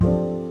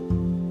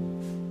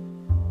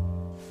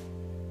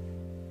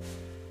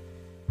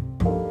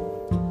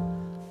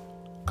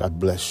God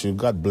bless you.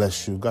 God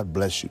bless you. God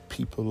bless you,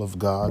 people of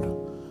God.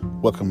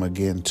 Welcome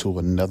again to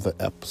another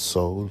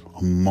episode,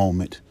 A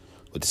Moment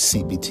with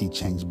CBT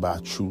Changed by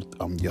Truth.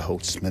 I'm your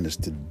host,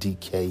 Minister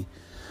DK,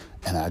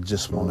 and I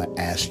just want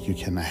to ask you,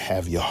 can I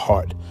have your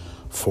heart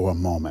for a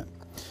moment?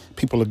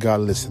 People of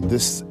God, listen,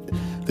 this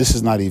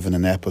is not even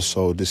an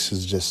episode. This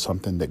is just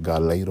something that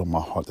God laid on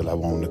my heart that I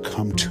wanted to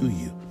come to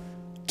you.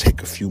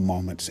 Take a few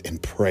moments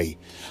and pray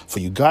for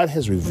you. God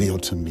has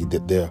revealed to me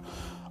that there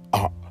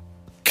are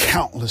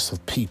countless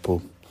of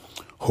people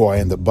who are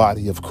in the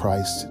body of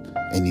Christ,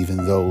 and even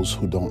those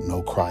who don't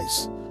know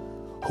Christ,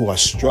 who are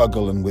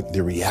struggling with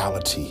the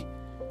reality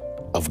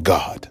of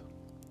God.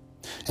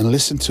 And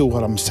listen to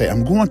what I'm saying.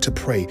 I'm going to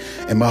pray,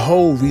 and my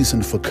whole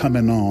reason for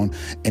coming on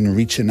and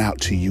reaching out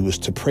to you is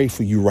to pray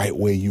for you right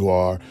where you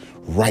are,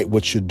 right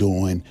what you're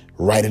doing,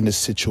 right in the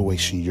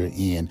situation you're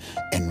in,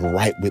 and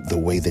right with the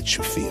way that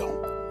you feel.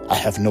 I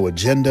have no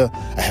agenda.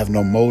 I have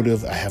no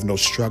motive. I have no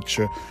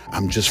structure.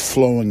 I'm just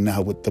flowing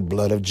now with the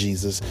blood of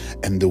Jesus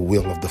and the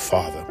will of the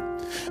Father.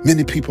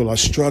 Many people are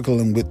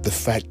struggling with the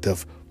fact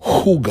of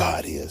who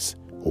God is,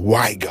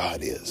 why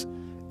God is,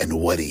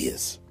 and what He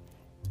is.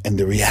 And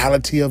the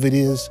reality of it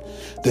is,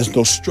 there's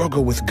no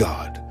struggle with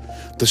God.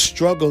 The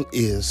struggle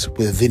is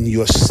within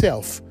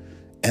yourself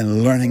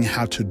and learning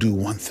how to do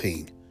one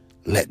thing: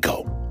 let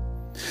go.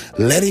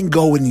 Letting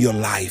go in your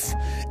life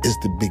is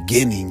the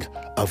beginning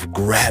of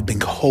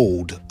grabbing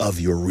hold of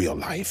your real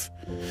life.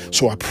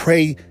 So I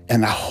pray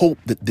and I hope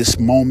that this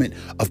moment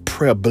of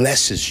prayer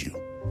blesses you.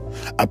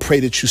 I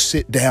pray that you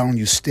sit down,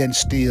 you stand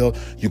still,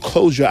 you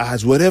close your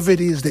eyes, whatever it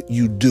is that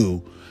you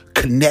do,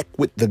 connect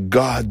with the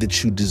God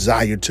that you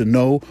desire to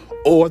know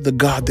or the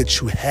God that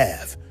you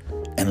have,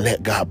 and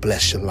let God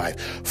bless your life.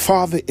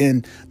 Father,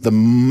 in the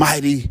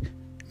mighty,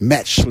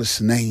 matchless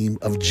name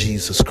of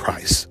Jesus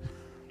Christ,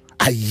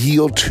 I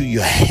yield to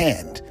your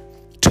hand,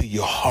 to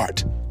your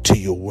heart, to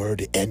your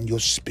word and your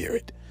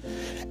spirit.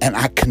 And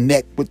I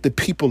connect with the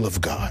people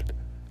of God,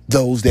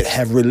 those that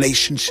have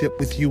relationship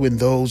with you and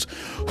those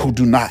who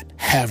do not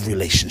have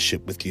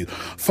relationship with you.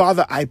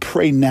 Father, I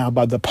pray now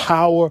by the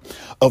power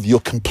of your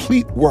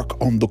complete work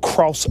on the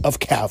cross of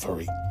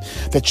Calvary,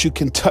 that you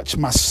can touch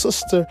my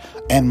sister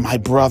and my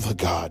brother,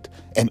 God,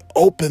 and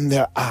open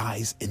their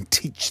eyes and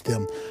teach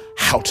them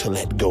how to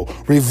let go.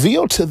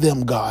 Reveal to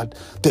them, God,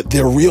 that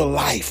their real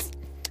life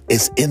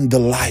is in the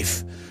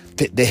life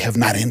that they have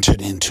not entered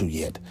into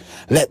yet.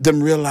 Let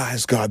them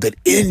realize, God, that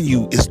in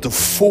you is the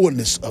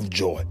fullness of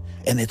joy,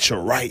 and at your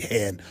right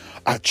hand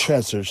are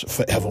treasures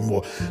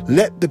forevermore.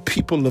 Let the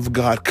people of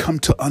God come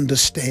to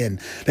understand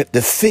that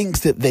the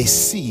things that they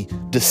see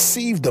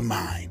deceive the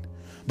mind,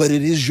 but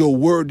it is your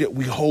word that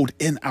we hold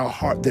in our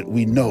heart that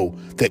we know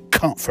that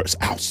comforts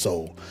our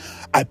soul.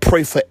 I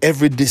pray for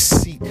every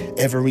deceit,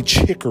 every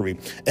trickery,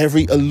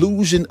 every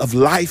illusion of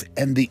life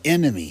and the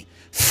enemy,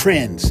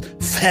 friends,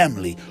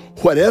 family,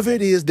 whatever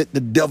it is that the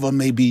devil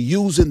may be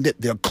using that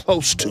they're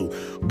close to.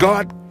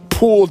 God,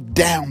 pull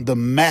down the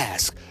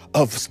mask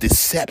of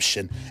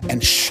deception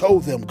and show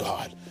them,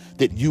 God,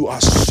 that you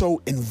are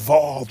so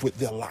involved with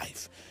their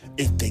life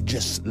if they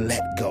just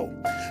let go.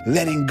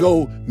 Letting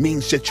go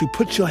means that you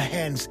put your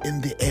hands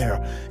in the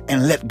air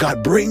and let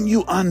God bring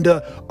you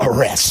under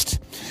arrest.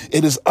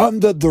 It is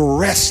under the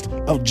rest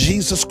of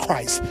Jesus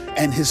Christ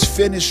and his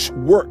finished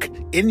work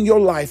in your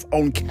life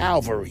on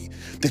Calvary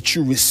that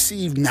you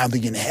receive now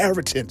the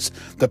inheritance,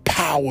 the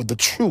power, the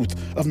truth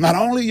of not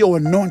only your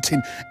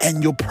anointing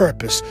and your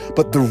purpose,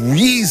 but the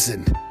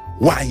reason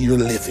why you're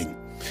living.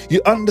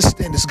 You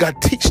understand this? God,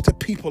 teach the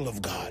people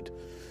of God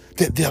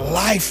that their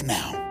life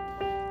now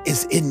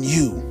is in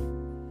you.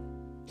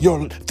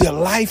 Their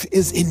life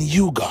is in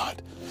you,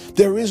 God.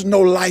 There is no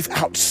life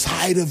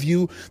outside of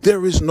you.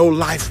 There is no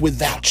life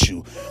without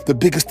you. The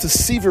biggest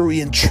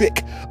deceivery and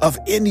trick of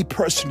any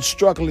person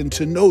struggling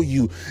to know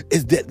you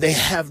is that they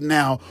have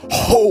now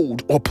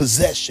hold or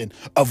possession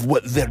of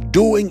what they're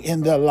doing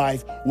in their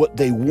life, what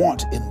they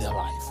want in their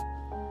life.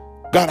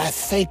 God, I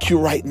thank you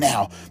right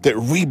now that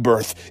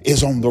rebirth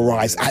is on the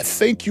rise. I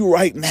thank you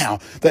right now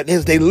that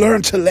as they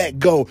learn to let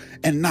go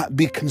and not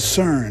be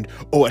concerned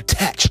or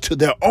attached to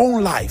their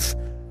own life,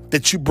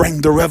 that you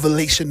bring the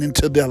revelation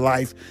into their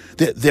life,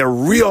 that their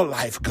real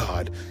life,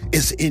 God,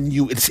 is in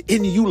you. It's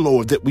in you,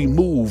 Lord, that we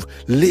move,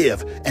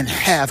 live, and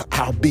have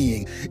our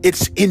being.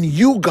 It's in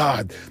you,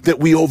 God, that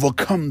we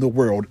overcome the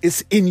world.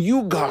 It's in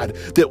you, God,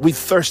 that we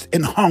thirst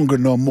and hunger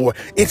no more.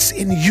 It's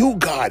in you,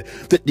 God,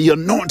 that the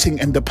anointing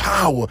and the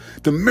power,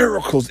 the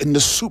miracles and the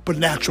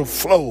supernatural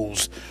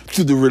flows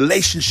through the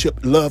relationship,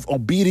 love,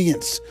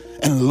 obedience,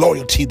 and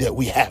loyalty that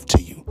we have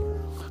to you.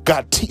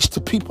 God, teach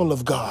the people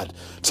of God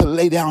to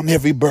lay down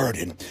every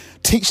burden.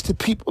 Teach the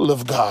people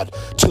of God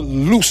to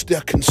loose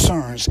their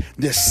concerns,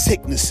 their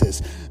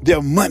sicknesses,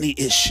 their money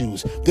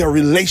issues, their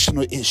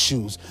relational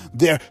issues,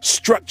 their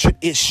structured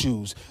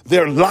issues,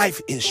 their life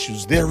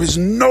issues. There is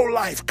no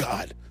life,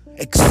 God,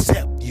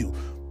 except you,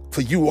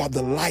 for you are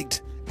the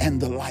light and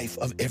the life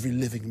of every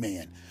living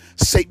man.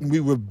 Satan, we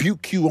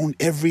rebuke you on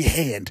every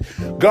hand.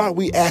 God,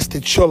 we ask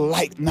that your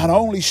light not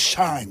only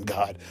shine,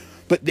 God,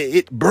 but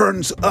it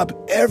burns up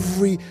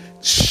every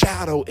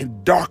shadow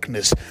and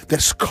darkness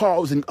that's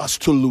causing us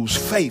to lose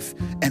faith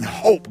and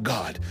hope,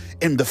 God,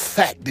 in the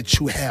fact that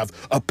you have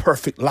a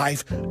perfect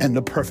life and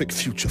a perfect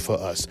future for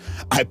us.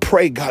 I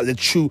pray, God,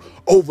 that you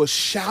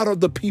overshadow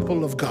the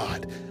people of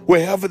God,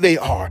 wherever they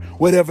are,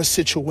 whatever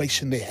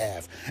situation they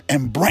have,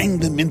 and bring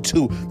them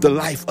into the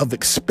life of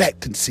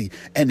expectancy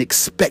and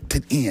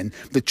expected end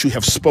that you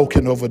have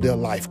spoken over their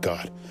life,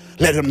 God.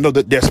 Let them know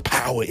that there's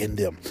power in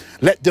them.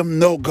 Let them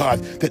know,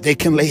 God, that they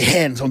can lay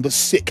hands on the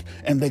sick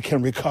and they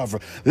can recover.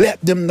 Let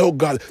them know,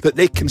 God, that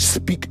they can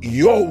speak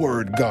your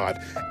word, God,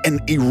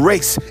 and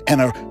erase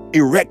and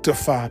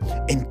rectify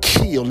and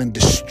kill and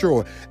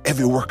destroy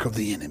every work of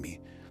the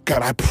enemy.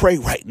 God, I pray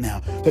right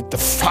now that the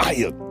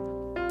fire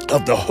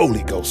of the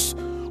Holy Ghost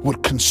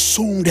would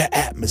consume their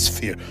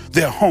atmosphere,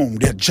 their home,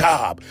 their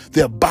job,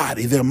 their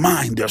body, their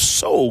mind, their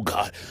soul,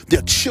 God,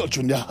 their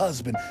children, their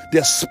husband,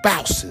 their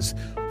spouses,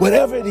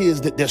 whatever it is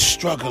that they're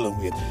struggling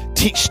with.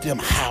 Teach them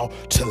how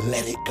to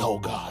let it go,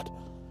 God,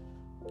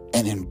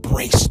 and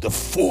embrace the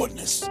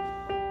fullness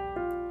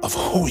of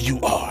who you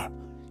are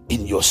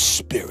in your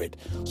spirit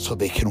so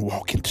they can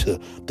walk into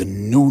the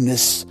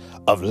newness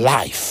of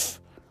life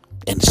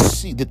and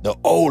see that the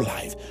old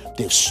life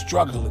they're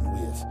struggling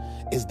with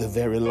is the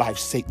very life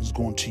Satan's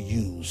going to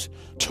use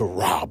to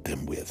rob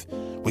them with.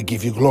 We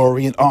give you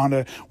glory and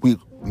honor. We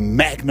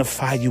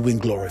magnify you and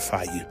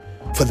glorify you.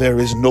 For there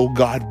is no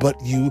God but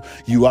you.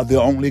 You are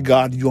the only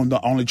God. You are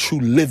the only true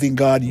living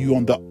God. You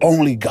are the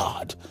only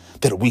God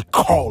that we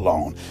call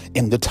on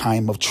in the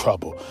time of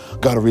trouble.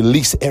 God,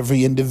 release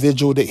every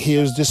individual that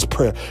hears this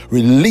prayer.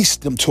 Release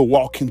them to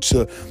walk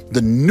into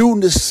the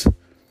newness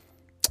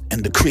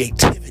and the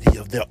creativity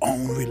of their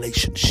own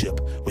relationship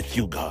with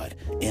you, God.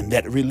 In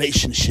that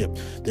relationship,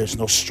 there's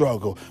no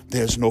struggle,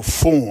 there's no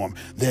form,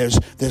 there's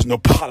no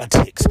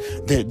politics,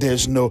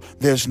 there's nothing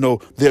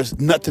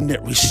that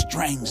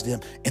restrains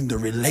them in the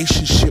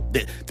relationship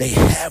that they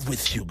have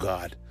with you,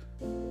 God,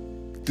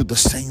 through the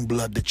same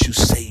blood that you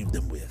saved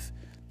them with.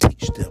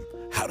 Teach them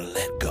how to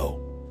let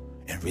go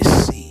and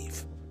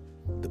receive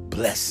the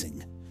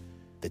blessing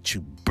that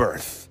you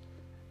birth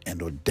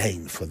and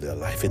ordain for their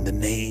life. In the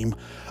name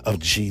of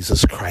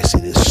Jesus Christ,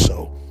 it is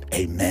so.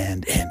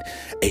 Amen and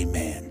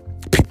amen.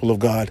 People of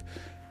God,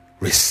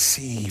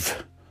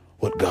 receive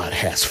what God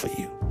has for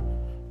you.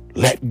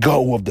 Let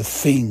go of the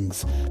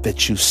things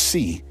that you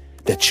see,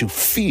 that you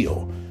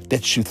feel,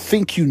 that you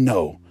think you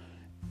know,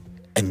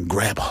 and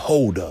grab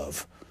hold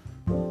of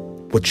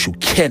what you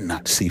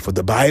cannot see. For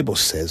the Bible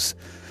says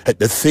that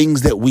the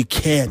things that we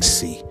can't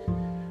see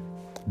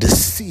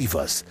deceive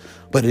us,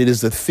 but it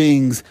is the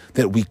things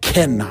that we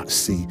cannot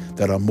see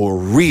that are more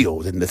real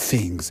than the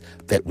things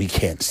that we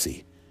can't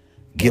see.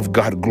 Give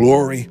God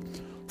glory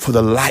for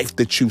the life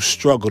that you've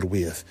struggled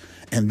with,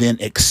 and then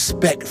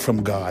expect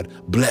from God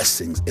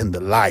blessings in the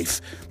life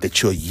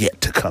that you're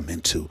yet to come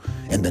into,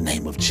 in the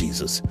name of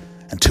Jesus.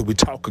 Until we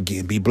talk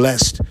again, be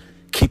blessed.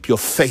 Keep your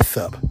faith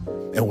up,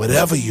 and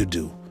whatever you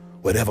do,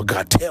 whatever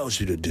God tells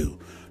you to do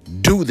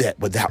that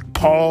without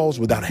pause,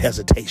 without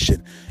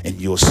hesitation,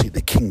 and you'll see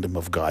the kingdom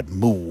of God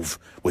move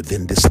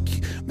within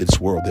this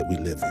world that we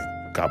live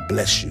in. God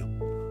bless you.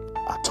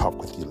 I'll talk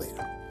with you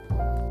later.